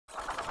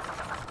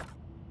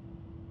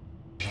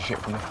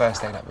relationship from the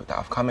first day that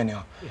I've come in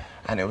here. Yeah.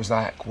 And it was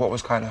like, what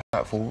was kind of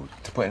hurtful,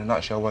 to put in a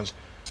nutshell, was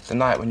the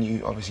night when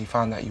you obviously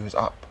found that you was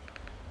up,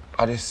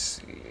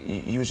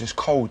 you was just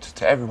cold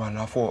to everyone. And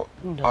I thought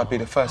I'd be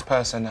the first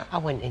person that... I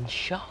went in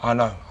shock. I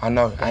know.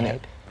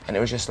 And it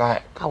was just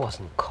like... I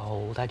wasn't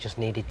cold, I just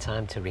needed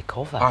time to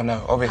recover. I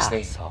know,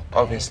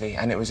 obviously.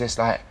 And it was just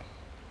like...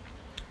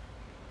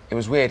 It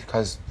was weird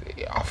because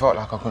I felt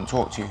like I couldn't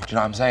talk to you, do you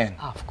know what I'm saying?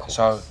 Of course.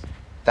 So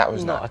that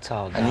was not at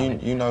all, and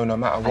darling. you know, no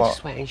matter what... I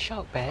just went in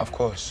shock, babe. Of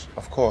course.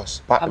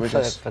 But it was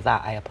just... For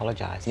that, I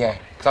apologise. Yeah,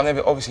 because I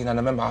never, obviously, I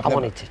remember... I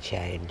wanted to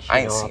change,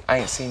 I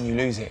ain't seen you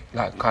lose it,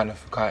 like, kind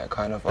of,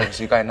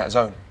 obviously, going in that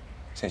zone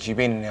since you've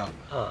been in there.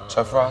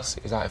 So for us,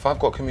 it's like, if I've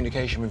got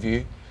communication with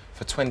you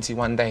for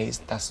 21 days,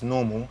 that's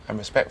normal and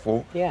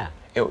respectful. Yeah.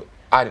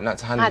 I didn't have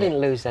to handle it. I didn't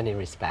lose any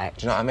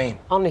respect. Do you know what I mean?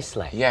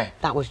 Honestly. Yeah.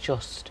 That was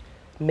just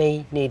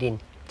me needing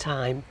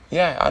time.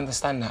 Yeah, I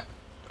understand that.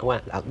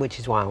 Which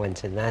is why I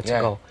went in there to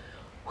go,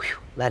 whew,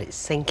 let it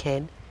sink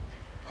in.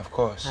 Of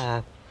course.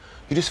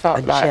 You just felt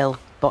and like... chill,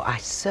 but I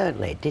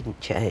certainly didn't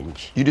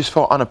change. You just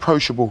felt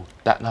unapproachable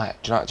that night,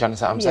 do you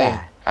understand what I'm saying?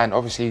 And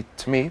obviously,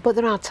 to me... But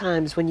there are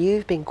times when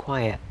you've been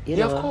quiet, you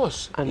know. Yeah, of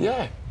course. And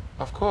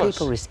of course.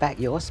 People respect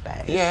your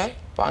space. Yeah,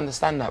 but I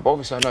understand that. But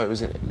obviously, I know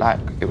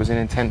it was an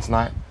intense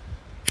night.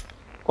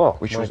 Oh,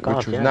 which was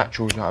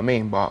natural, you know what I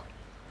mean? But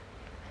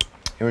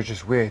it was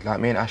just weird. Like,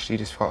 me and Ashley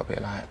just felt a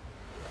bit like...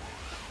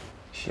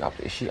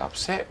 Is she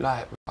upset,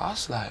 like, with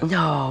us? Like,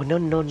 No. And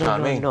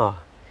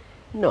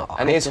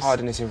it is hard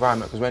in this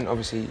environment, because when,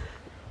 obviously,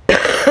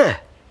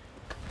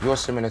 you're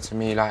similar to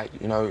me, like,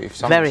 you know, if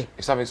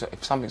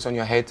something's on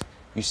your head,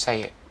 you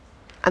say it.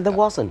 And there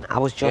wasn't. I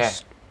was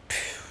just...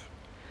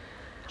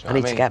 I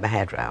need to get my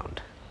head round.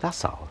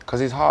 That's all.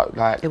 Because it's hard,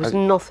 like... It was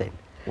nothing.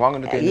 What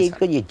I'm going to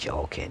do You're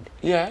joking.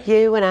 Yeah.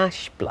 You and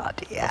Ash,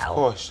 bloody hell. Of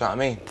course, you know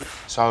what I mean?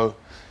 So,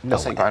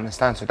 that's what you got to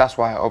understand. So that's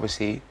why,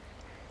 obviously,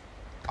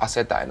 I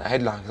said that in the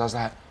headline, because I was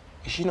like,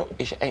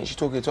 ain't she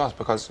talking to us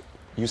because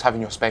you was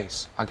having your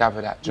space? I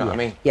gather that, do you know what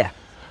I mean? Yeah,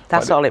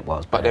 that's all it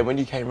was. But then when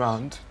you came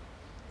round,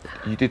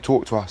 you did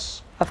talk to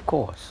us. Of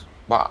course.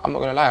 But I'm not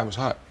going to lie, I was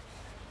hurt.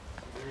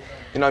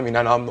 You know what I mean?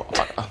 And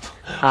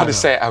I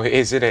just say it how it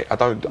is, innit? I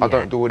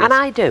don't do all this. And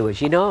I do,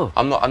 as you know.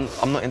 I'm not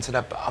into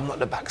that. I'm not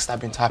the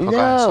backstabbing type of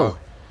guy. So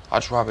I'd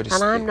just rather just.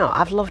 And I'm not.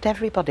 I've loved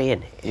everybody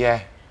in it.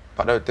 Yeah,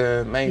 but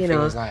the main thing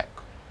is, like,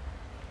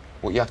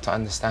 what you have to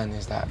understand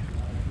is that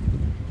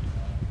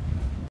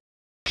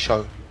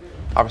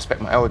I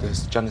respect my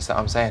elders. Do you understand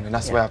what I'm saying? And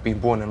that's the way I've been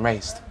born and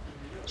raised. Do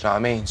you know what I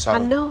mean? So I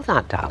know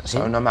that, darling.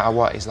 So no matter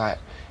what, it's like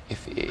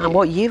and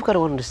what you've got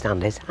to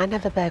understand is, I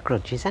never bear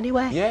grudges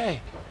anyway. Yeah,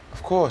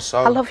 of course. So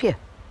I love you.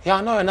 Yeah,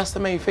 I know, and that's the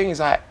main thing. Is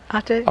like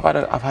I do.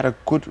 I've had a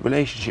good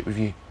relationship with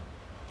you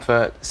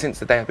since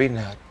the day I've been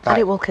here. Like, and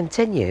it will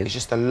continue. It's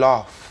just a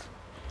laugh.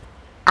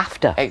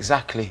 After.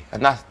 Exactly,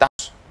 and that's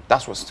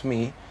what's, to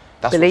me,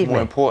 that's what's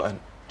more important.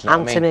 Do you know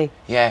what I mean? To me.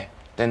 Yeah,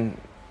 than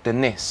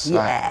this.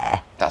 Yeah.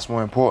 Like, that's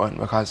more important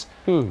because,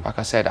 like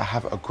I said, I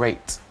have a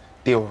great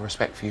deal of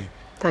respect for you.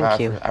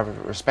 Thank you. I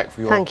have respect for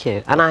your Thank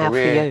you, and I have for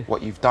you.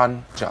 What you've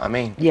done, do you know what I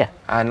mean? Yeah.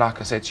 And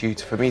like I said to you,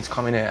 for me to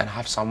come in here and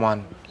have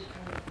someone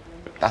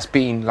that's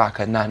been like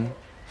a nan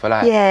for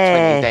like 20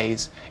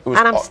 days. It was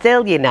and I'm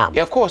still your nan.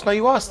 Yeah, of course. No,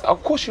 you are.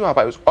 Of course you are,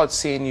 but it was odd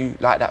seeing you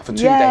like that for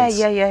 2 days.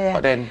 Yeah.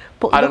 But then,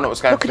 I don't know what's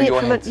going through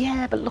your head.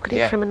 Yeah, but look at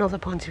it from another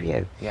point of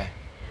view. Yeah.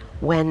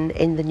 When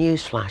in the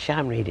news flash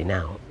I'm reading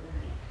out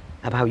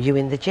about you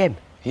in the gym.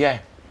 Yeah.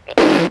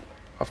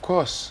 Of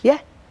course. Yeah.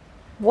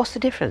 What's the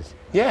difference?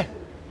 Yeah.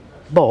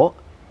 But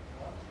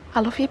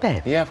I love you,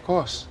 babe. Yeah, of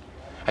course.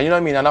 And you know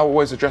what I mean? And I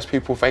always address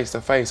people face to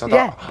face. But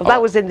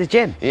that was in the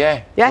gym.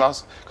 Yeah. Yeah.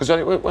 Because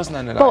it wasn't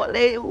any like... But,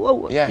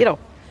 you know...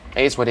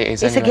 It is what it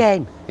is. It's anyway. a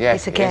game. Yeah,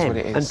 it's a game. It is what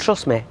it is. And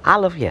trust me, I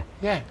love you.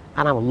 Yeah.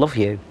 And I will love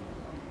you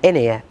in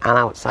here and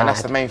outside. And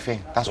that's the main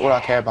thing. That's all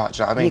I care about, do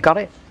you know what I mean? You got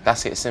it.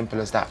 That's it,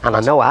 simple as that. And I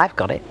know I've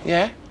got it.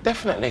 Yeah,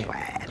 definitely.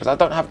 Because I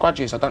don't have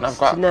grudges. I don't have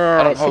grudges.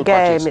 No, it's a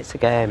game. It's a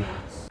game.